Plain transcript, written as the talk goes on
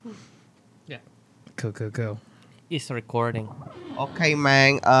Yeah. Cool. It's recording. Okay,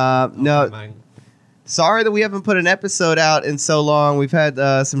 man. No, sorry that we haven't put an episode out in so long. We've had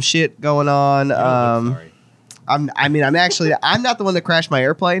some shit going on. Sorry. I'm not the one that crashed my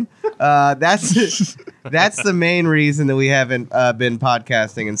airplane. That's the main reason that we haven't been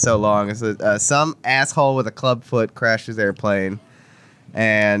podcasting in so long. Is that some asshole with a club foot crashed his airplane,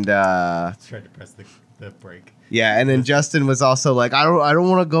 and Tried to press the brake. yeah, and then Justin was also like, I don't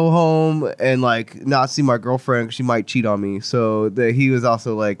want to go home and like not see my girlfriend 'cause she might cheat on me. So he was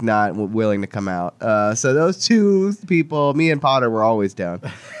also like not willing to come out. So those two people, me and Potter, were always down.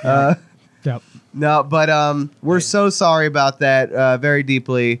 Yep. No, but we're so sorry about that very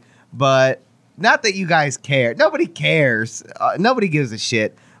deeply. But not that you guys care. Nobody cares. Nobody gives a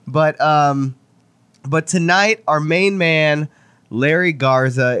shit. But tonight, our main man, Larry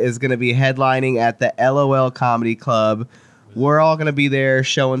Garza, is going to be headlining at the LOL Comedy Club. We're all going to be there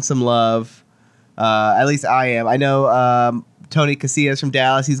showing some love. At least I am. I know Tony Casillas from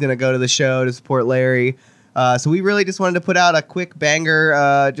Dallas. He's going to go to the show to support Larry. So we really just wanted to put out a quick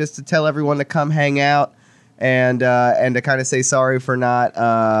banger just to tell everyone to come hang out and to kind of say sorry for not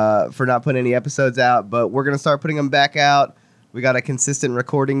putting any episodes out. But we're going to start putting them back out. We got a consistent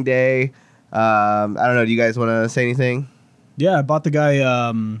recording day. I don't know. Do you guys want to say anything? Yeah, I bought the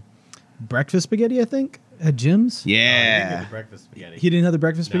guy breakfast spaghetti, I think, at Jim's. He didn't Yeah. get the breakfast spaghetti. He didn't have the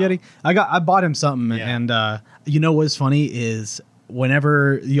breakfast No. spaghetti? I bought him something, Yeah. and you know what's funny is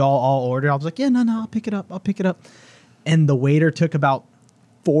whenever y'all all order, I was like, yeah, no, I'll pick it up. And the waiter took about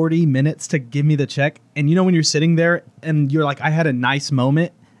 40 minutes to give me the check. And you know when you're sitting there and you're like, I had a nice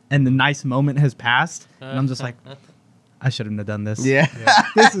moment, and the nice moment has passed, and I'm just like, I shouldn't have done this. Yeah.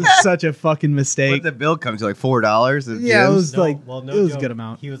 This is such a fucking What mistake. did the bill come to? Like $4? at Yeah, it Jim's? was like, no it was a joke. good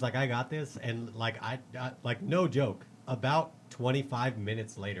amount. He was like, I got this. And like, I like, no joke. About 25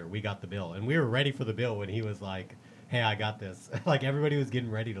 minutes later, we got the bill. And we were ready for the bill when he was like, hey, I got this. Like, everybody was getting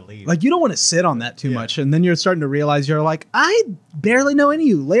ready to leave. Like, you don't want to sit on that too Yeah. much. And then you're starting to realize you're like, I barely know any of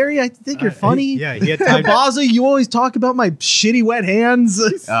you. Larry, I think you're funny. Yeah, he had time. Baza, you always talk about my shitty wet hands.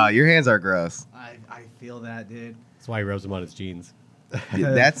 Your hands are gross. I feel that, dude. That's why he rubs them on his jeans.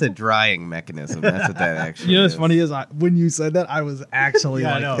 That's a drying mechanism. That's what that actually You know what's is. funny is when you said that, I was actually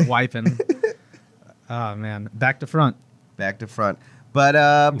Yeah, I like know. wiping. Oh, man. Back to front. Back to front. But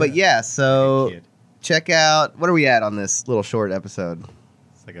yeah, so Kid. check out, what are we at on this little short episode?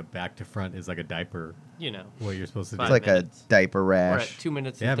 It's like a back to front is like a diaper. You know. What you're supposed to Five It's do. like minutes. a diaper We're at rash. 2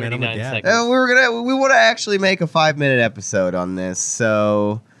 minutes Yeah, and man, I'm a 39 dad. seconds. We want to actually make a 5-minute episode on this,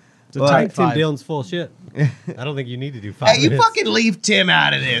 so It's a Well, tight Tim five. Dillon's full shit. I don't think you need to do 5 hey, you minutes. fucking leave Tim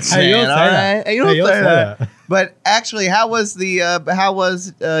out of this, Hey, you man. don't All say right, that. Hey, you Hey, don't say that. that. But actually, how was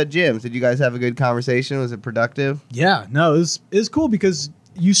Jim's? Did you guys have a good conversation? Was it productive? Yeah, no, it was cool because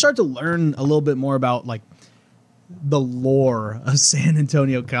you start to learn a little bit more about like the lore of San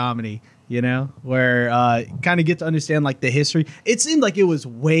Antonio comedy, you know, where kind of get to understand like the history. It seemed like it was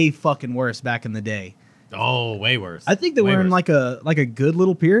way fucking worse back in the day. Oh, way worse. I think that Way we're in worse. like a good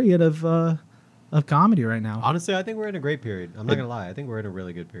little period of comedy right now. Honestly, I think we're in a great period. I'm not going to lie. I think we're in a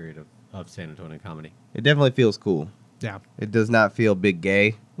really good period of San Antonio comedy. It definitely feels cool. Yeah. It does not feel big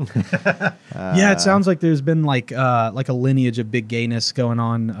gay. Yeah, it sounds like there's been like a lineage of big gayness going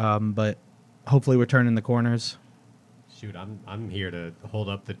on, but hopefully we're turning the corners. Shoot, I'm here to hold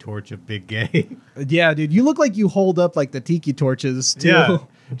up the torch of big gay. Yeah, dude, you look like you hold up like the tiki torches too. Yeah,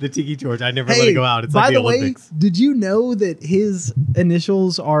 the tiki torch. I never let it go out. It's by like the the way, Olympics. did you know that his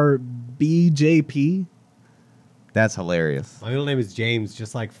initials are BJP? That's hilarious. My middle name is James,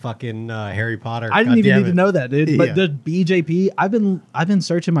 just like fucking Harry Potter. I didn't God even damn need to it. know that, dude. But Yeah. the BJP, I've been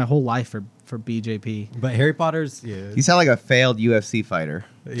searching my whole life for BJP. But Harry Potter's, yeah, You sound like a failed UFC fighter.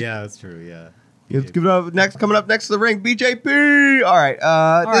 yeah, that's true. Yeah. Let's give it up next. Coming up next to the ring, BJP. All right,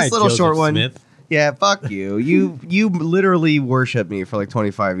 All this right, little Joseph short one. Smith. Yeah, fuck you. You literally worshiped me for like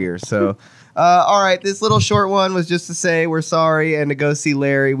 25 years. So, all right, this little short one was just to say we're sorry and to go see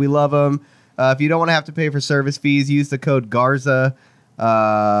Larry. We love him. If you don't want to have to pay for service fees, use the code Garza.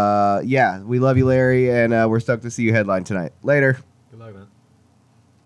 Yeah, we love you, Larry, and we're stoked to see you headline tonight. Later.